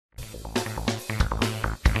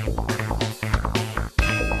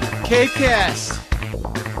CapeCast.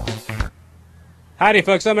 Howdy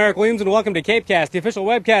folks, I'm Eric Williams and welcome to CapeCast, the official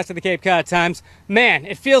webcast of the Cape Cod Times. Man,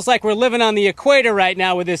 it feels like we're living on the equator right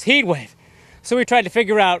now with this heat wave. So we tried to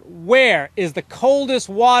figure out where is the coldest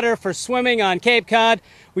water for swimming on Cape Cod.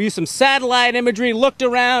 We used some satellite imagery, looked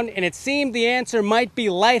around, and it seemed the answer might be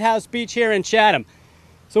Lighthouse Beach here in Chatham.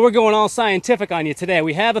 So we're going all scientific on you today.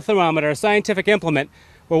 We have a thermometer, a scientific implement.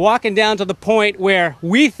 We're walking down to the point where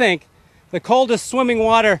we think the coldest swimming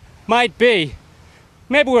water might be.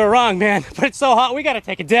 Maybe we were wrong, man, but it's so hot we gotta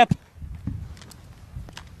take a dip.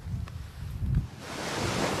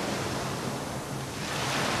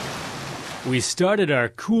 We started our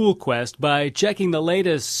cool quest by checking the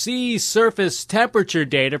latest sea surface temperature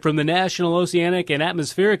data from the National Oceanic and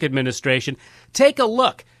Atmospheric Administration. Take a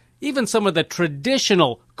look. Even some of the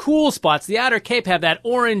traditional cool spots, the Outer Cape, have that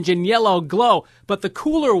orange and yellow glow, but the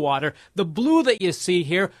cooler water, the blue that you see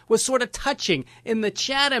here, was sort of touching in the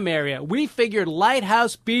Chatham area. We figured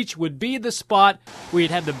Lighthouse Beach would be the spot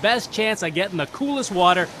we'd have the best chance of getting the coolest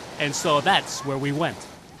water, and so that's where we went.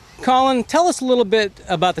 Colin, tell us a little bit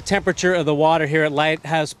about the temperature of the water here at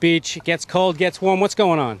Lighthouse Beach. It gets cold, gets warm. What's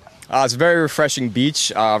going on? It's a very refreshing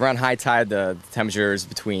beach. Around high tide, the temperature is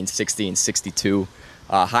between 60 and 62.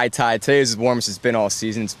 High tide, today is the warmest it's been all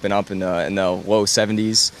season. It's been up in the low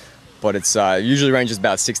 70s, but it's usually ranges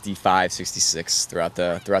about 65, 66 throughout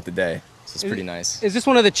the day. So it's pretty nice. Is this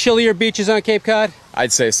one of the chillier beaches on Cape Cod?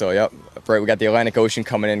 I'd say so, yep. Right, we got the Atlantic Ocean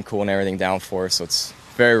coming in, cooling everything down for us, so it's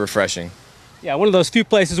very refreshing. Yeah, one of those few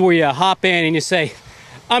places where you hop in and you say,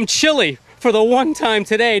 I'm chilly for the one time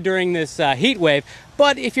today during this heat wave.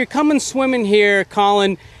 But if you're coming swimming here,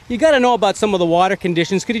 Colin, you got to know about some of the water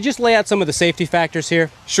conditions. Could you just lay out some of the safety factors here?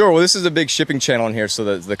 Sure. Well, this is a big shipping channel in here,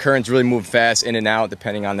 so the currents really move fast in and out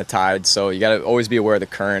depending on the tide. So you got to always be aware of the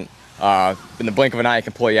current. In the blink of an eye, it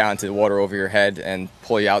can pull you out into the water over your head and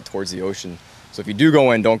pull you out towards the ocean. So if you do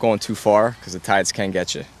go in, don't go in too far because the tides can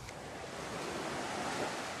get you.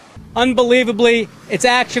 Unbelievably, it's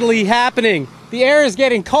actually happening. The air is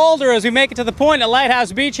getting colder as we make it to the point at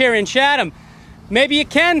Lighthouse Beach here in Chatham. Maybe you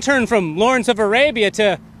can turn from Lawrence of Arabia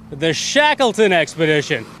to the Shackleton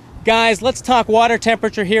expedition. Guys, let's talk water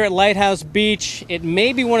temperature here at Lighthouse Beach. It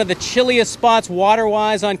may be one of the chilliest spots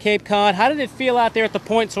water-wise on Cape Cod. How did it feel out there at the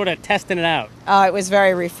point sort of testing it out? It was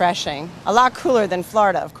very refreshing. A lot cooler than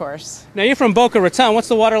Florida, of course. Now, you're from Boca Raton. What's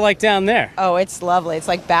the water like down there? Oh, it's lovely. It's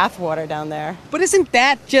like bath water down there. But isn't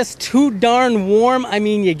that just too darn warm? I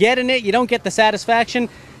mean, you get in it, you don't get the satisfaction.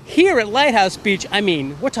 Here at Lighthouse Beach, I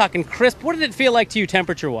mean, we're talking crisp. What did it feel like to you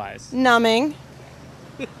temperature-wise? Numbing.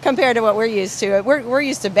 Compared to what we're used to. We're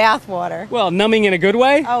used to bath water. Well, numbing in a good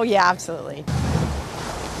way? Oh, yeah, absolutely.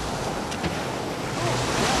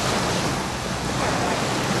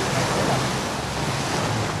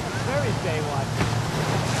 Very Baywatch.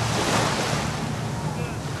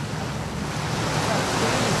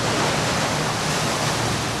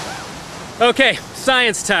 Okay,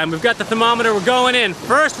 science time. We've got the thermometer. We're going in.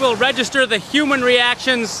 First, we'll register the human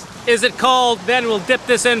reactions. Is it cold? Then we'll dip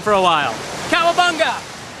this in for a while. Cowabunga!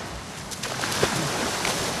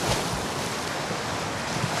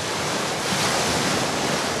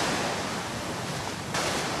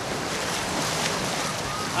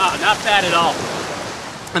 Oh, not bad at all.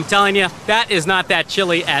 I'm telling you, that is not that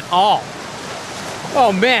chilly at all.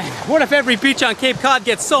 Oh man, what if every beach on Cape Cod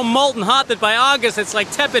gets so molten hot that by August it's like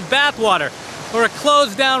tepid bath water or a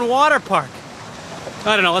closed down water park?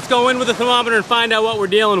 I don't know, let's go in with the thermometer and find out what we're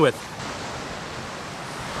dealing with.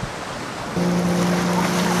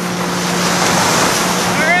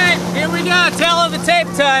 All right, here we go, tail of the tape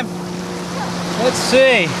time. Let's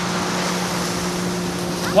see.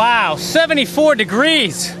 Wow, 74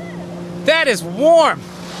 degrees. That is warm.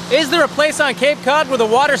 Is there a place on Cape Cod where the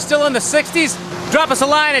water's still in the 60s? Drop us a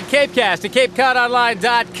line at CapeCast at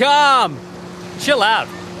CapeCodOnline.com. Chill out.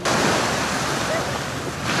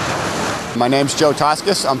 My name's Joe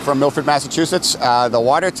Toscas. I'm from Milford, Massachusetts. The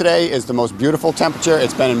water today is the most beautiful temperature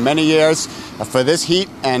it's been in many years. For this heat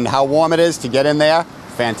and how warm it is to get in there,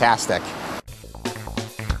 fantastic.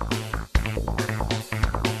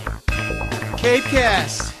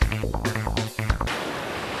 CapeCast.